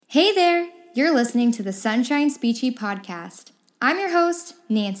Hey there! You're listening to the Sunshine Speechie podcast. I'm your host,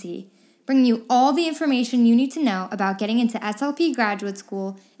 Nancy, bringing you all the information you need to know about getting into SLP graduate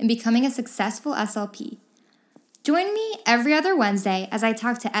school and becoming a successful SLP. Join me every other Wednesday as I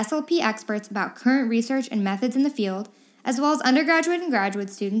talk to SLP experts about current research and methods in the field, as well as undergraduate and graduate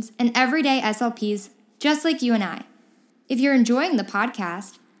students and everyday SLPs just like you and I. If you're enjoying the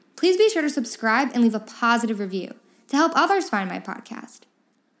podcast, please be sure to subscribe and leave a positive review to help others find my podcast.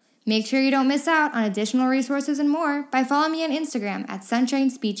 Make sure you don't miss out on additional resources and more by following me on Instagram at Sunshine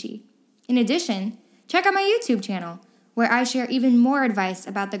Speechie. In addition, check out my YouTube channel, where I share even more advice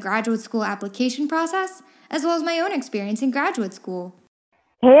about the graduate school application process, as well as my own experience in graduate school.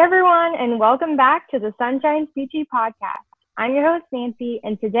 Hey everyone, and welcome back to the Sunshine Speechie podcast. I'm your host, Nancy,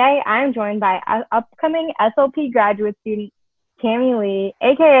 and today I'm joined by upcoming SLP graduate student, Tammy Lee,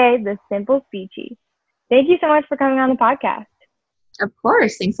 aka the Simple Speechie. Thank you so much for coming on the podcast. Of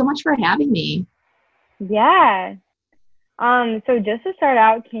course. Thanks so much for having me. Yeah. So just to start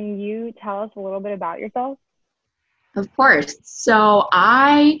out, can you tell us a little bit about yourself? Of course. So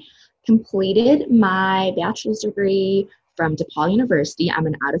I completed my bachelor's degree from DePaul University. I'm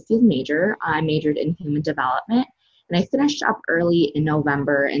an out-of-field major. I majored in human development, and I finished up early in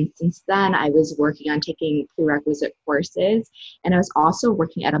November. And since then, I was working on taking prerequisite courses, and I was also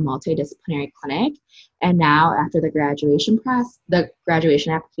working at a multidisciplinary clinic. And now, after the graduation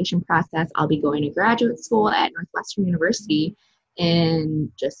application process, I'll be going to graduate school at Northwestern University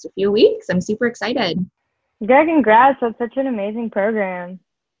in just a few weeks. I'm super excited. Yeah, congrats. That's such an amazing program.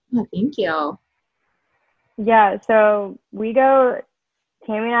 Oh, thank you. Yeah, so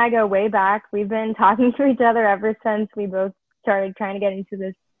Tammy and I go way back. We've been talking to each other ever since we both started trying to get into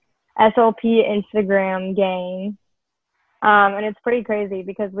this SLP Instagram gang. And it's pretty crazy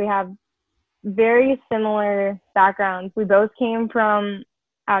because we have very similar backgrounds. We both came from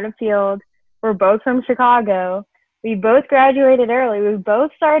out of field. We're both from Chicago. We both graduated early. We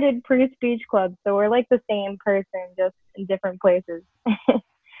both started pre-speech clubs. So we're like the same person, just in different places.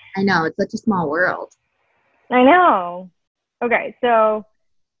 I know. It's such a small world. I know. Okay, so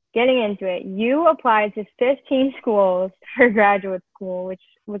getting into it, you applied to 15 schools for graduate school, which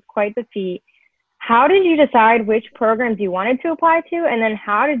was quite the feat. How did you decide which programs you wanted to apply to, and then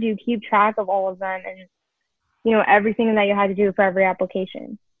how did you keep track of all of them and, everything that you had to do for every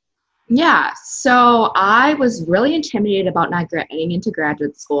application? Yeah, so I was really intimidated about not getting into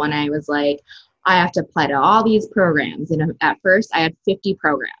graduate school, and I was like, I have to apply to all these programs. And at first, I had 50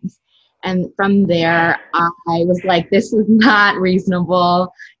 programs. And from there, I was like, this is not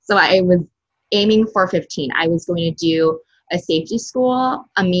reasonable. So I was aiming for 15. I was going to do a safety school,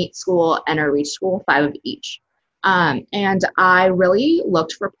 a meat school, and a reach school, 5 of each. And I really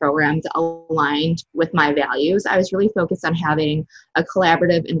looked for programs aligned with my values. I was really focused on having a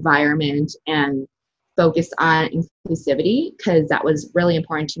collaborative environment and focused on inclusivity because that was really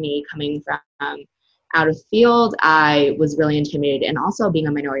important to me coming from out of field. I was really intimidated, and also being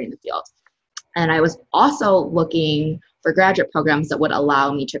a minority in the field. And I was also looking for graduate programs that would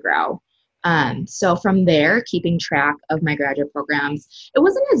allow me to grow. So from there, keeping track of my graduate programs, it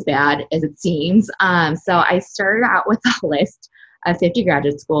wasn't as bad as it seems. So I started out with a list of 50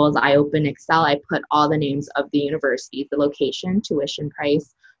 graduate schools. I opened Excel. I put all the names of the universities, the location, tuition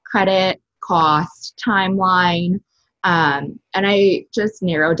price, credit, cost, timeline. And I just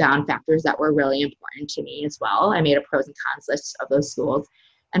narrowed down factors that were really important to me as well. I made a pros and cons list of those schools.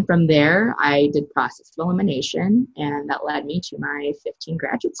 And from there, I did process of elimination, and that led me to my 15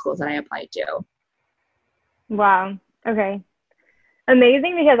 graduate schools that I applied to. Wow. Okay.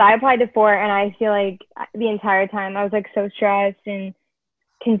 Amazing, because I applied to 4, and I feel like the entire time I was like so stressed and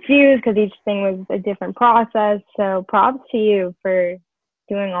confused because each thing was a different process. So props to you for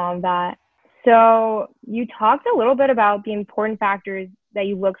doing all of that. So you talked a little bit about the important factors that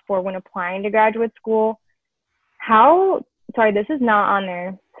you look for when applying to graduate school. Sorry, this is not on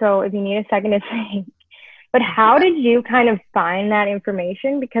there, so if you need a second to think. But how did you kind of find that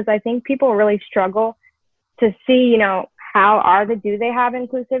information? Because I think people really struggle to see, do they have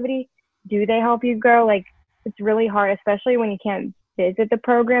inclusivity? Do they help you grow? Like, it's really hard, especially when you can't visit the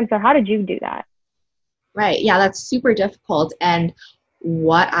program. So how did you do that? Right. Yeah, that's super difficult. And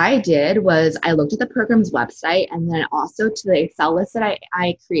what I did was I looked at the program's website, and then also to the Excel list that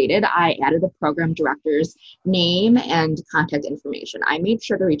I created, I added the program director's name and contact information. I made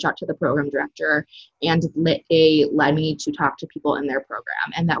sure to reach out to the program director, and they led me to talk to people in their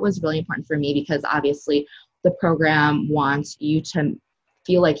program. And that was really important for me because obviously the program wants you to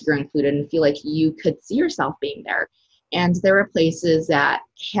feel like you're included and feel like you could see yourself being there. And there were places that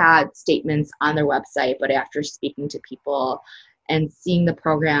had statements on their website, but after speaking to people and seeing the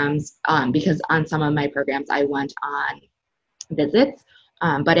programs, because on some of my programs I went on visits,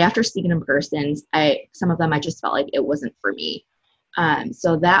 but after seeing it in person, some of them I just felt like it wasn't for me.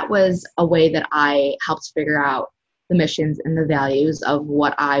 So that was a way that I helped figure out the missions and the values of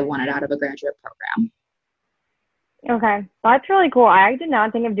what I wanted out of a graduate program. Okay, that's really cool. I did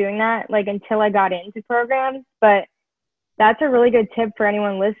not think of doing that like until I got into programs, but that's a really good tip for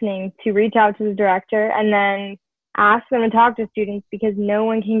anyone listening, to reach out to the director and then ask them to talk to students, because no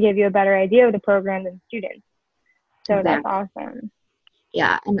one can give you a better idea of the program than students. So Exactly. That's awesome.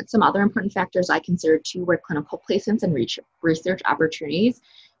 Yeah, and some other important factors I considered too were clinical placements and research opportunities,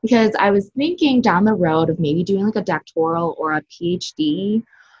 because I was thinking down the road of maybe doing like a doctoral or a PhD.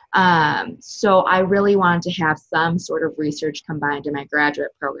 So I really wanted to have some sort of research combined in my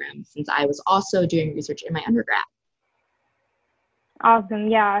graduate program, since I was also doing research in my undergrad. Awesome.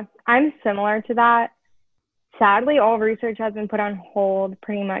 Yeah, I'm similar to that. Sadly, all research has been put on hold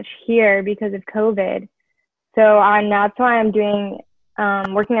pretty much here because of COVID. So that's why I'm doing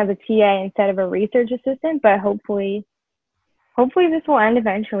working as a TA instead of a research assistant. But hopefully this will end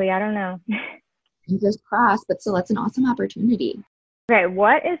eventually. I don't know. Fingers crossed, but still, that's an awesome opportunity. Okay,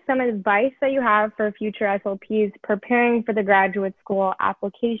 what is some advice that you have for future SLPs preparing for the graduate school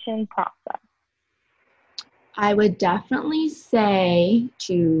application process? I would definitely say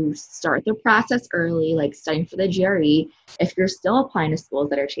to start the process early, like studying for the GRE, if you're still applying to schools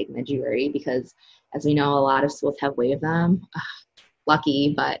that are taking the GRE, because as we know, a lot of schools have waived them.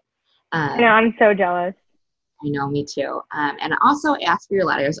 Lucky, but I know, I'm so jealous. I know, me too. And also ask for your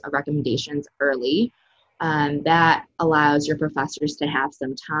letters of recommendations early. That allows your professors to have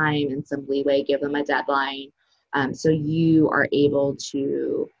some time and some leeway, give them a deadline, so you are able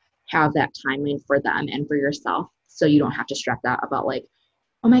to have that timeline for them and for yourself, so you don't have to stress out about like,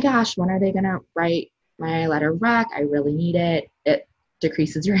 oh my gosh, when are they going to write my letter of rec? I really need it. It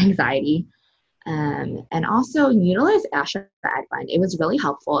decreases your anxiety. And also utilize ASHA EdFund. It was really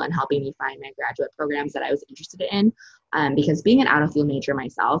helpful in helping me find my graduate programs that I was interested in, because being an out-of-field major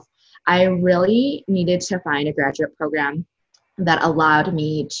myself, I really needed to find a graduate program that allowed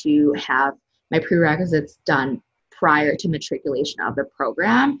me to have my prerequisites done prior to matriculation of the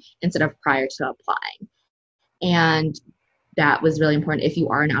program instead of prior to applying. And that was really important if you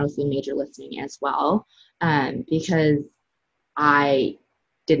are an out-of-field major listening as well, because I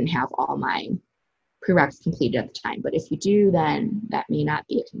didn't have all my prereqs completed at the time. But if you do, then that may not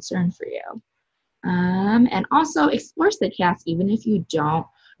be a concern for you. And also explore CITCAS, even if you don't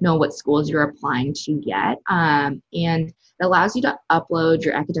know what schools you're applying to yet. And it allows you to upload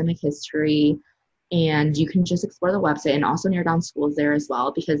your academic history, and you can just explore the website and also narrow down schools there as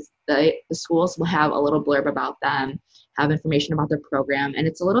well, because the schools will have a little blurb about them, have information about their program, and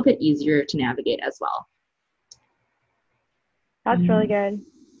it's a little bit easier to navigate as well. That's really good.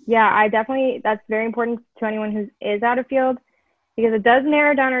 Yeah, that's very important to anyone who is out of field, because it does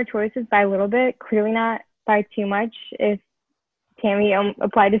narrow down our choices by a little bit, clearly not by too much if Tammy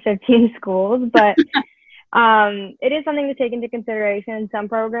applied to 15 schools, but it is something to take into consideration. Some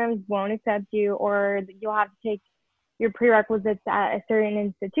programs won't accept you, or you'll have to take your prerequisites at a certain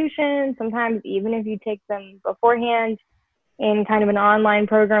institution. Sometimes even if you take them beforehand in kind of an online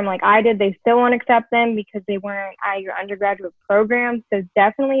program like I did, they still won't accept them because they weren't at your undergraduate program. So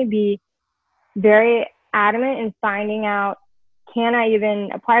definitely be very adamant in finding out, can I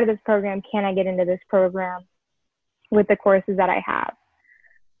even apply to this program? Can I get into this program with the courses that I have?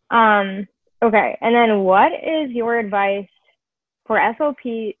 Okay, and then what is your advice for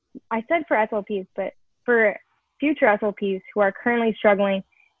SLP? I said for SLPs, but for future SLPs who are currently struggling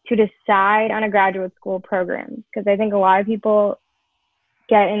to decide on a graduate school program? Because I think a lot of people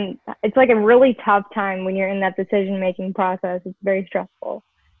it's like a really tough time when you're in that decision-making process. It's very stressful.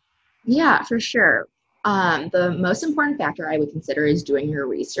 Yeah, for sure. The most important factor I would consider is doing your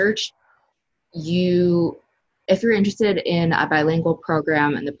research. If you're interested in a bilingual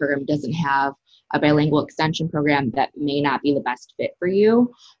program and the program doesn't have a bilingual extension program, that may not be the best fit for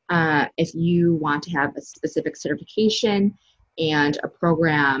you. If you want to have a specific certification and a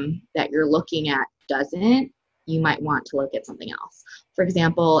program that you're looking at doesn't, you might want to look at something else. For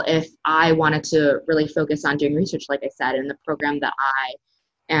example, if I wanted to really focus on doing research, like I said, and the program that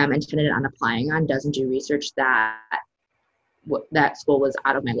I am intended on applying on doesn't do research, that school was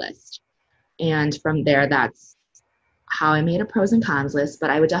out of my list. And from there, that's how I made a pros and cons list. But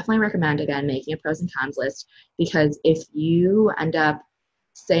I would definitely recommend, again, making a pros and cons list, because if you end up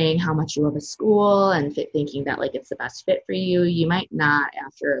saying how much you love a school and thinking that like it's the best fit for you, you might not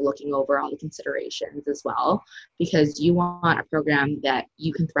after looking over all the considerations as well, because you want a program that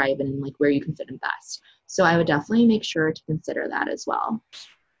you can thrive in and like where you can fit in best. So I would definitely make sure to consider that as well.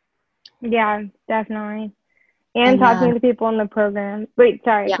 Yeah, definitely. And talking to people in the program. Wait,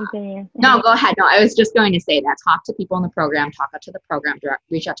 sorry, yeah. continue. No, go ahead. No, I was just going to say that. Talk to people in the program, talk out to the program director,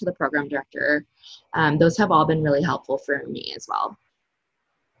 reach out to the program director. Those have all been really helpful for me as well.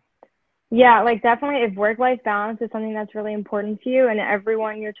 Yeah, like definitely if work-life balance is something that's really important to you and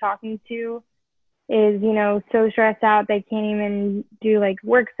everyone you're talking to is, you know, so stressed out they can't even do like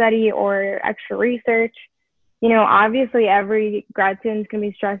work study or extra research, you know, obviously every grad student is going to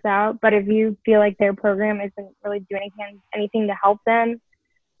be stressed out, but if you feel like their program isn't really doing anything to help them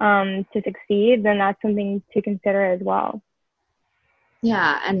to succeed, then that's something to consider as well.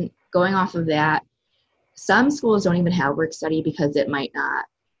 Yeah, and going off of that, some schools don't even have work study because it might not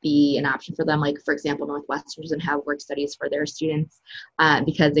be an option for them. Like, for example, Northwestern doesn't have work studies for their students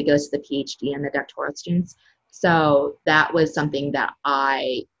because it goes to the PhD and the doctoral students. So that was something that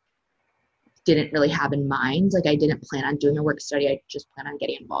I didn't really have in mind. Like, I didn't plan on doing a work study. I just plan on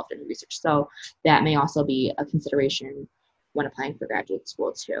getting involved in research. So that may also be a consideration when applying for graduate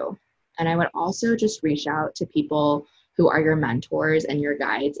school too. And I would also just reach out to people who are your mentors and your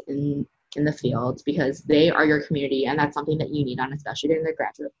guides in the field, because they are your community, and that's something that you need on, especially during the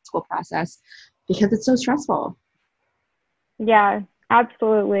graduate school process, because it's so stressful. Yeah,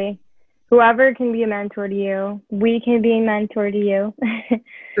 absolutely. Whoever can be a mentor to you, we can be a mentor to you.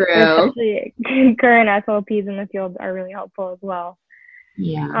 True. Especially current SLPs in the field are really helpful as well.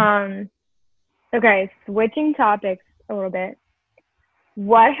 Yeah. Okay, switching topics a little bit.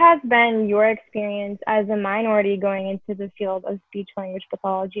 What has been your experience as a minority going into the field of speech language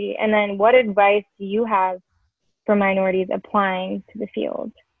pathology? And then what advice do you have for minorities applying to the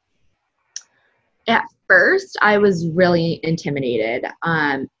field? At first, I was really intimidated.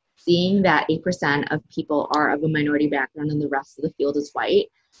 Seeing that 8% of people are of a minority background and the rest of the field is white,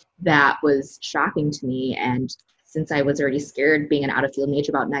 that was shocking to me. And since I was already scared being an out-of-field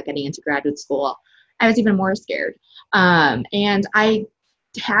major about not getting into graduate school, I was even more scared. And I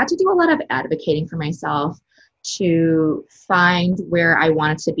had to do a lot of advocating for myself to find where I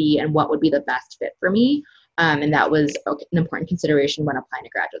wanted to be and what would be the best fit for me. And that was an important consideration when applying to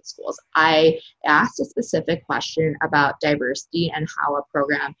graduate schools. I asked a specific question about diversity and how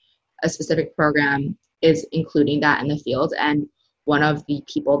a specific program is including that in the field. And one of the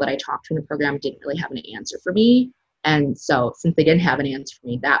people that I talked to in the program didn't really have an answer for me. And so since they didn't have an answer for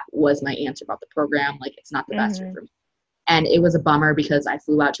me, that was my answer about the program. Like, it's not the best fit for me. And it was a bummer because I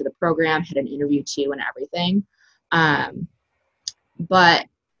flew out to the program, had an interview too and everything. But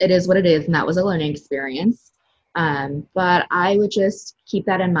it is what it is, and that was a learning experience. But I would just keep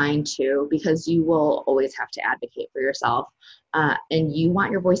that in mind too, because you will always have to advocate for yourself, and you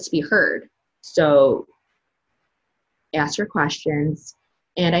want your voice to be heard. So ask your questions.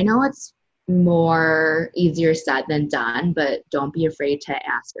 And I know it's more easier said than done, but don't be afraid to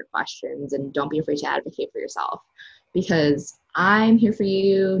ask your questions and don't be afraid to advocate for yourself, because I'm here for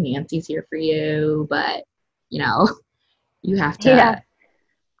you, Nancy's here for you, but you have to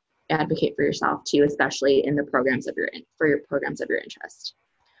advocate for yourself too, especially in the programs of your interest.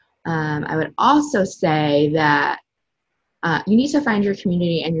 I would also say that you need to find your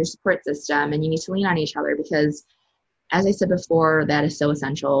community and your support system, and you need to lean on each other because, as I said before, that is so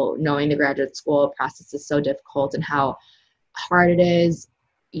essential. Knowing the graduate school process is so difficult and how hard it is,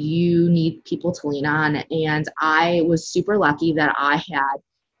 you need people to lean on. And I was super lucky that I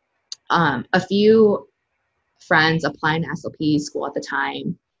had a few friends applying to SLP school at the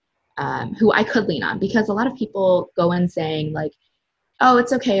time who I could lean on, because a lot of people go in saying like, oh,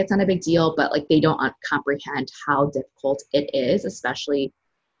 it's okay, it's not a big deal, but like they don't comprehend how difficult it is, especially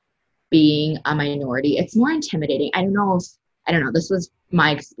being a minority. It's more intimidating. I don't know, this was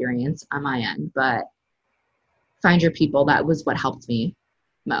my experience on my end, but find your people. That was what helped me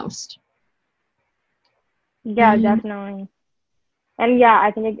most. Yeah, definitely. And yeah,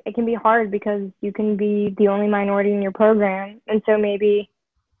 I think it can be hard because you can be the only minority in your program. And so maybe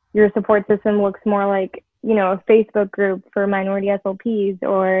your support system looks more like, you know, a Facebook group for minority SLPs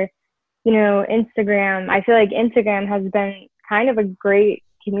or, you know, Instagram. I feel like Instagram has been kind of a great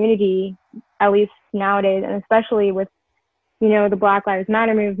community, at least nowadays, and especially with, you know, the Black Lives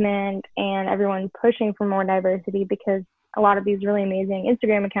Matter movement and everyone pushing for more diversity, because a lot of these really amazing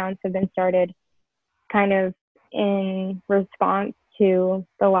Instagram accounts have been started kind of in response to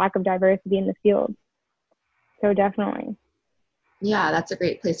the lack of diversity in the field. So definitely. Yeah, that's a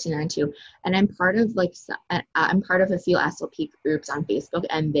great place to learn too. And I'm part of a few SLP groups on Facebook,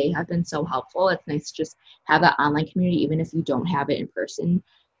 and they have been so helpful. It's nice to just have that online community, even if you don't have it in person.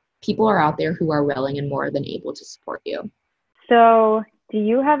 People are out there who are willing and more than able to support you. So do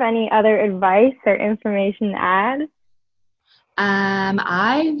you have any other advice or information to add?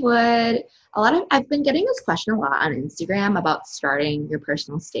 I've been getting this question a lot on Instagram about starting your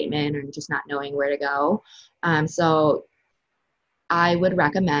personal statement and just not knowing where to go. So I would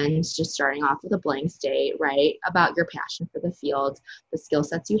recommend just starting off with a blank slate, write about your passion for the field, the skill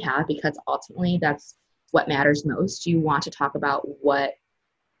sets you have, because ultimately that's what matters most. You want to talk about what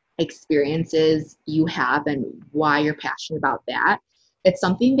experiences you have and why you're passionate about that. It's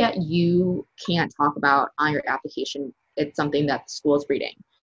something that you can't talk about on your application. It's something that the school is reading.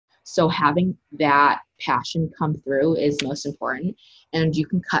 So having that passion come through is most important, and you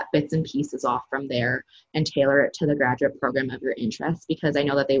can cut bits and pieces off from there and tailor it to the graduate program of your interest, because I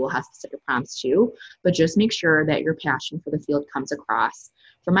know that they will have specific prompts too, but just make sure that your passion for the field comes across.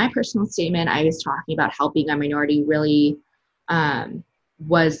 For my personal statement, I was talking about how being a minority really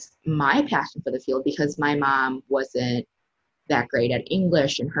was my passion for the field, because my mom wasn't that great at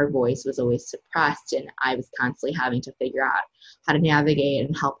English and her voice was always suppressed, and I was constantly having to figure out how to navigate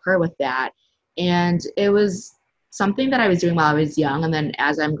and help her with that. And it was something that I was doing while I was young, and then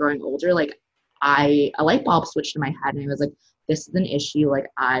as I'm growing older, like a light bulb switched in my head, and I was like, this is an issue. Like,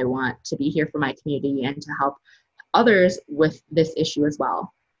 I want to be here for my community and to help others with this issue as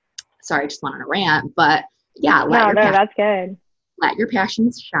well. Sorry, I just went on a rant, but yeah, That's good. Let your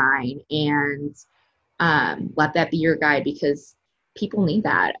passions shine, and let that be your guide, because people need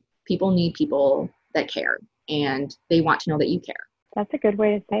that. People need people that care, and they want to know that you care. That's a good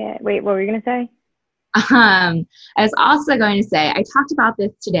way to say it. Wait, what were you going to say? I was also going to say, I talked about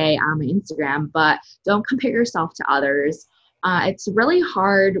this today on my Instagram, but don't compare yourself to others. It's really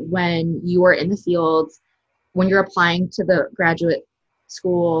hard when you are in the field, when you're applying to the graduate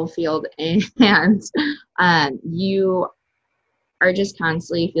school field, and you are just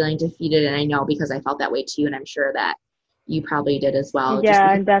constantly feeling defeated. And I know, because I felt that way too, and I'm sure that you probably did as well.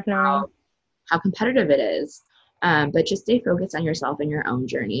 Yeah, definitely. How competitive it is. But just stay focused on yourself and your own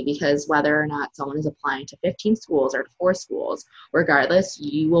journey, because whether or not someone is applying to 15 schools or to 4 schools, regardless,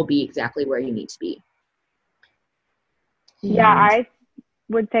 you will be exactly where you need to be. Yeah, I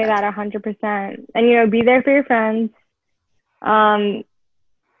would say that 100%. And, be there for your friends.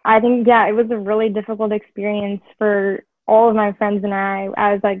 I think, it was a really difficult experience for all of my friends and I.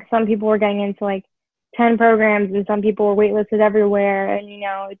 I was like, some people were getting into like 10 programs and some people were waitlisted everywhere. And,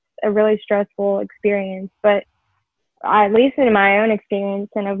 it's a really stressful experience. But at least in my own experience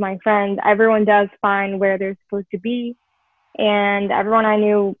and of my friends, everyone does find where they're supposed to be. And everyone I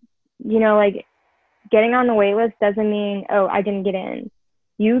knew, like, getting on the wait list doesn't mean, oh, I didn't get in.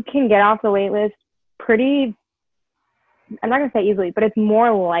 You can get off the wait list pretty, I'm not going to say easily, but it's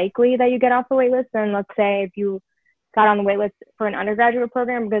more likely that you get off the wait list than, let's say, if you got on the wait list for an undergraduate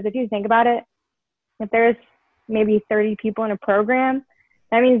program. Because if you think about it, if there's maybe 30 people in a program,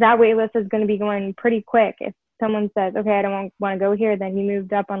 that means that wait list is going to be going pretty quick. If someone says, okay, I don't want to go here, then you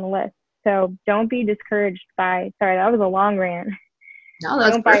moved up on the list. So don't be discouraged by, sorry, that was a long rant. No,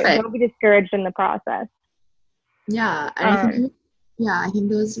 that's perfect. Don't be discouraged in the process. Yeah, and I think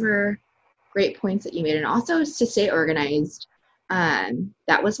those were great points that you made. And also to stay organized.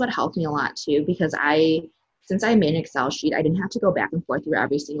 That was what helped me a lot too, because since I made an Excel sheet, I didn't have to go back and forth through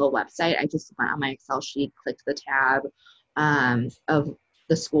every single website. I just went on my Excel sheet, clicked the tab of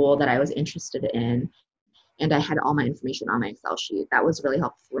the school that I was interested in, and I had all my information on my Excel sheet. That was really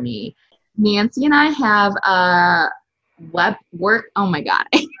helpful for me. Nancy and I have a oh my God.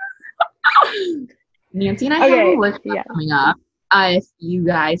 Nancy and I have a workshop coming up. If you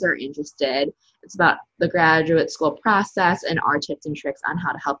guys are interested, it's about the graduate school process and our tips and tricks on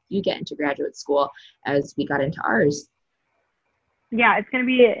how to help you get into graduate school as we got into ours. Yeah, it's going to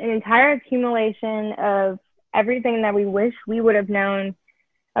be an entire accumulation of everything that we wish we would have known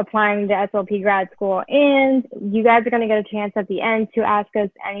applying to SLP grad school. And you guys are going to get a chance at the end to ask us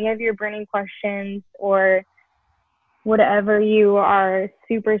any of your burning questions or whatever you are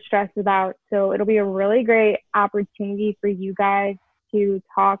super stressed about. So it'll be a really great opportunity for you guys to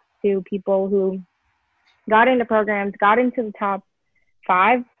talk to people who got into programs, got into the top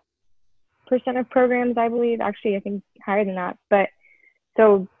 5% of programs, I believe. Actually, I think higher than that. But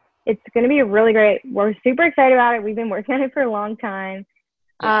so it's going to be really great. We're super excited about it. We've been working on it for a long time.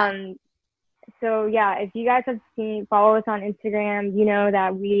 So yeah, if you guys have follow us on Instagram, you know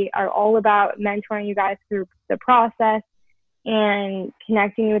that we are all about mentoring you guys through the process and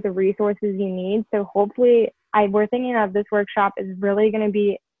connecting you with the resources you need. So hopefully, we're thinking of this workshop is really going to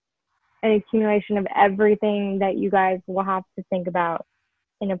be an accumulation of everything that you guys will have to think about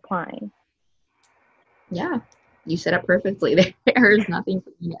in applying. Yeah, you set up perfectly. There's nothing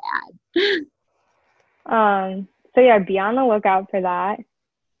for me to add. So yeah, be on the lookout for that.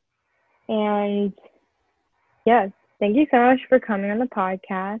 And yes, thank you so much for coming on the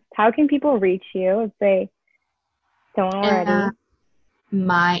podcast. How can people reach you if they don't already?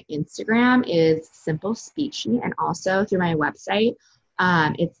 My Instagram is Simple Speechie, and also through my website,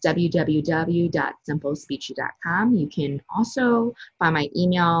 it's www.simplespeechie.com. You can also find my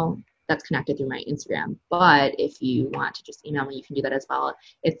email that's connected through my Instagram. But if you want to just email me, you can do that as well.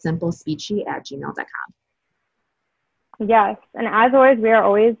 It's simplespeechie@gmail.com. Yes, and as always, we are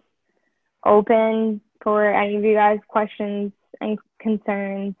always open for any of you guys' questions and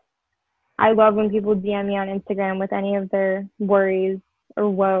concerns. I love when people DM me on Instagram with any of their worries or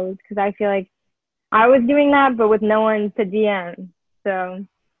woes, because I feel like I was doing that, but with no one to DM. So,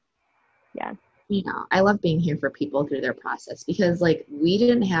 yeah. I love being here for people through their process, because like we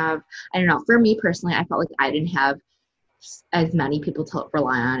didn't have, I don't know, for me personally, I felt like I didn't have as many people to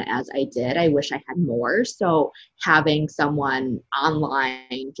rely on as I did. I wish I had more. So having someone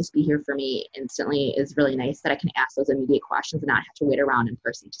online just be here for me instantly is really nice, that I can ask those immediate questions and not have to wait around in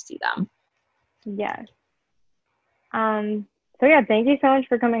person to see them. Yes. So yeah, thank you so much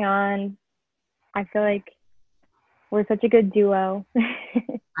for coming on. I feel like we're such a good duo.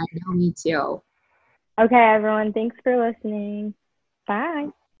 I know, me too. Okay, everyone, thanks for listening. Bye.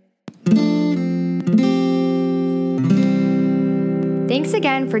 Thanks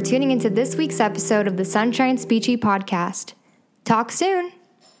again for tuning into this week's episode of the Sunshine Speechie podcast. Talk soon.